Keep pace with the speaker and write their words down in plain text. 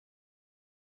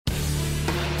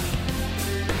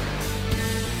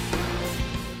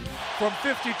from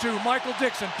 52. Michael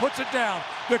Dixon puts it down.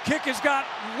 The kick has got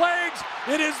legs.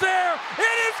 It is there.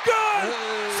 It is good.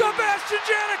 Sebastian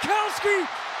Janikowski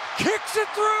kicks it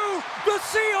through. The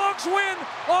Seahawks win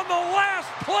on the last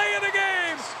play of the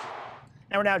game.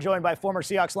 And we're now joined by former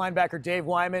Seahawks linebacker Dave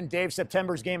Wyman. Dave,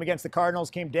 September's game against the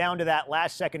Cardinals came down to that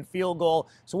last-second field goal.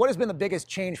 So what has been the biggest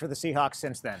change for the Seahawks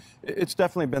since then? It's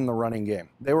definitely been the running game.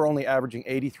 They were only averaging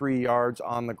 83 yards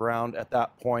on the ground at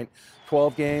that point.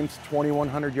 12 games,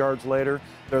 2,100 yards later,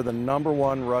 they're the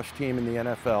 #1 rush team in the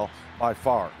NFL by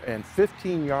far. And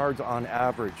 15 yards on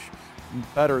average,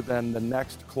 better than the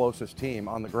next closest team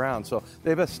on the ground. So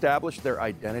they've established their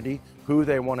identity, who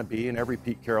they want to be, and every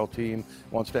Pete Carroll team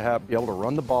wants to be able to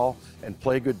run the ball and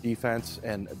play good defense,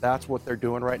 and that's what they're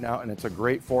doing right now, and it's a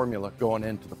great formula going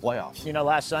into the playoffs. You know,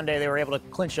 last Sunday they were able to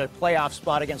clinch a playoff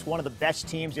spot against one of the best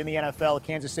teams in the NFL, the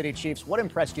Kansas City Chiefs. What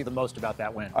impressed you the most about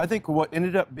that win? I think what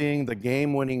ended up being the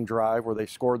game-winning drive where they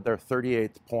scored their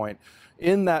 38th point.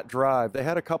 In that drive, they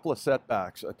had a couple of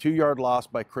setbacks, a 2-yard loss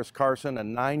by Chris Carson, a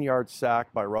 9-yard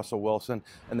sack by Russell Wilson,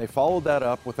 and they followed that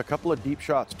up with a couple of deep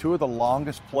shots, 2 of the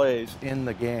longest plays in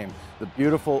the game. The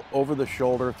beautiful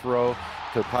over-the-shoulder throw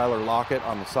to Tyler Lockett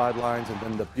on the sidelines, and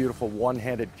then the beautiful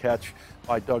one-handed catch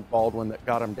by Doug Baldwin that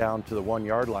got him down to the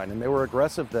 1-yard line. And they were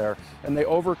aggressive there, and they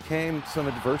overcame some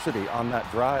adversity on that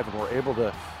drive and were able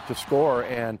to score.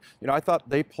 And, you know, I thought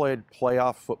they played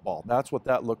playoff football. That's what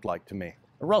that looked like to me.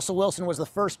 Russell Wilson was the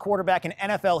first quarterback in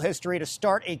NFL history to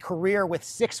start a career with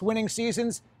 6 winning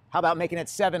seasons. How about making it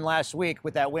 7 last week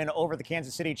with that win over the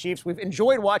Kansas City Chiefs? We've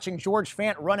enjoyed watching George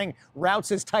Fant running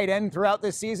routes as tight end throughout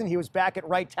this season. He was back at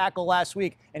right tackle last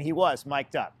week, and he was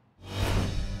mic'd up.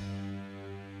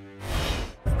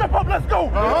 Step up, let's go.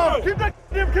 Keep that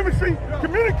damn chemistry,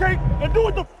 communicate, and do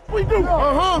what the we do.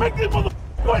 Make these motherfuckers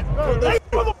quit. They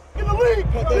motherfuckers in the league.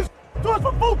 This to us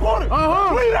for 4 quarters.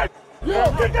 Lead that.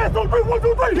 Yeah, kick ass on 3, 1,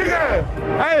 2, 3. Kick ass.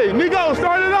 Hey, Nico,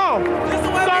 start it off.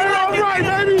 Start it off right,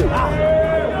 baby.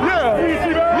 Yeah.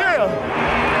 Yeah.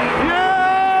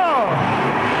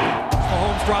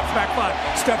 Mahomes drops back 5,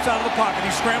 steps out of the pocket.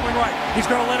 He's scrambling right. He's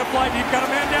going to let it fly deep. Got a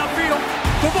man downfield.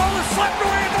 The ball is slapped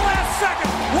away at the last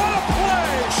second. What a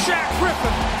play. Shaq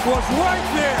Griffin was right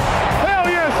there. Hell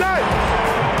yeah, Shaq.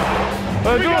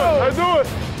 Let's do it. Let's do it.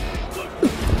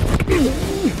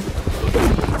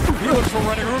 He looks for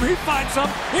running room. He finds some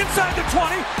inside the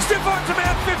 20. Stiff arms him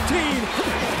at 15.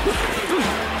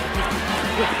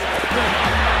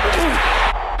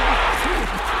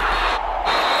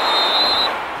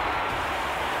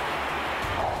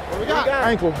 What we got?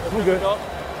 Ankle. I'm good.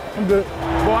 I'm good.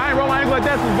 Boy, I ain't roll my ankle like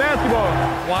that since basketball.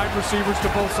 Wide receivers to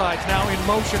both sides. Now in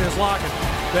motion is Lockett.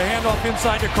 The handoff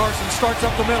inside to Carson. Starts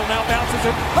up the middle. Now bounces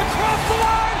it across the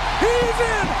line. He's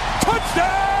in.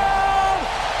 Touchdown,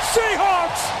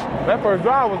 Seahawks. That first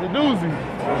drive was a doozy.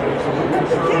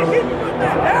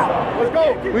 Let's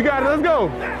go. We got it. Let's go.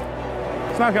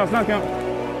 Snap count. Snap count.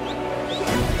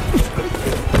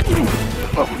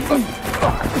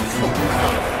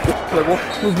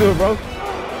 What's good, bro?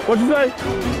 What'd you say?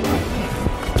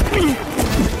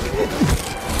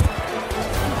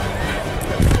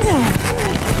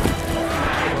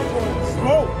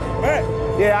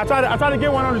 Yeah, I tried to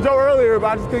get one on the Joe earlier,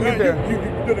 but I just couldn't get there. You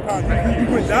did the kind.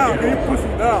 You went down, man. You pushed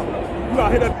him down. You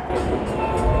gotta hit that.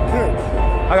 Here.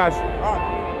 I got you. All right.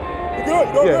 You good?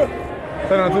 Go good.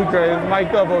 Turn on too crazy. It's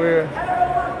mic'd up over here. Oh,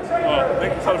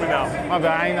 thank you for telling me now. My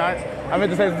bad. I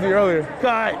meant to say something to you earlier.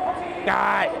 God.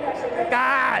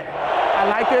 I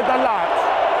like it a lot.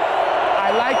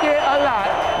 I like it a lot.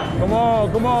 Come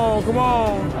on.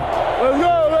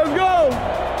 Let's go.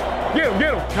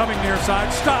 Get him. Coming near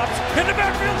side, stops, in the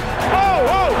backfield. Oh!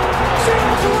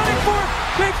 Seahawks are running for it.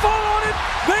 They fall on it.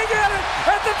 They get it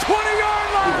at the 20-yard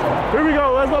line. Here we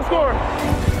go. Let's go score.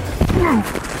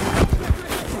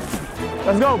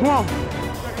 Let's go. Come on.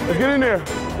 Let's get in there.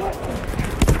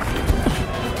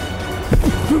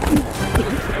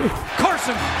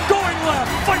 Carson going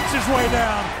left, fights his way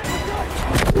down.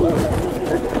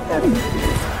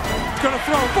 He's going to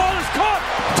throw. Ball is caught.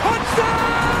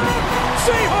 Touchdown,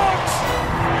 Seahawks.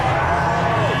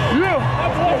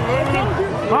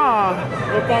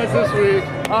 What points this week?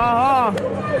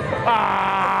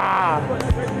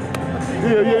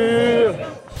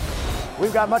 Yeah.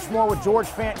 We've got much more with George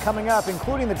Fant coming up,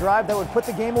 including the drive that would put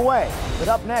the game away. But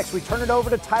up next, we turn it over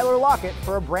to Tyler Lockett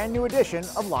for a brand new edition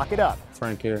of Lock It Up.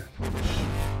 Frank here.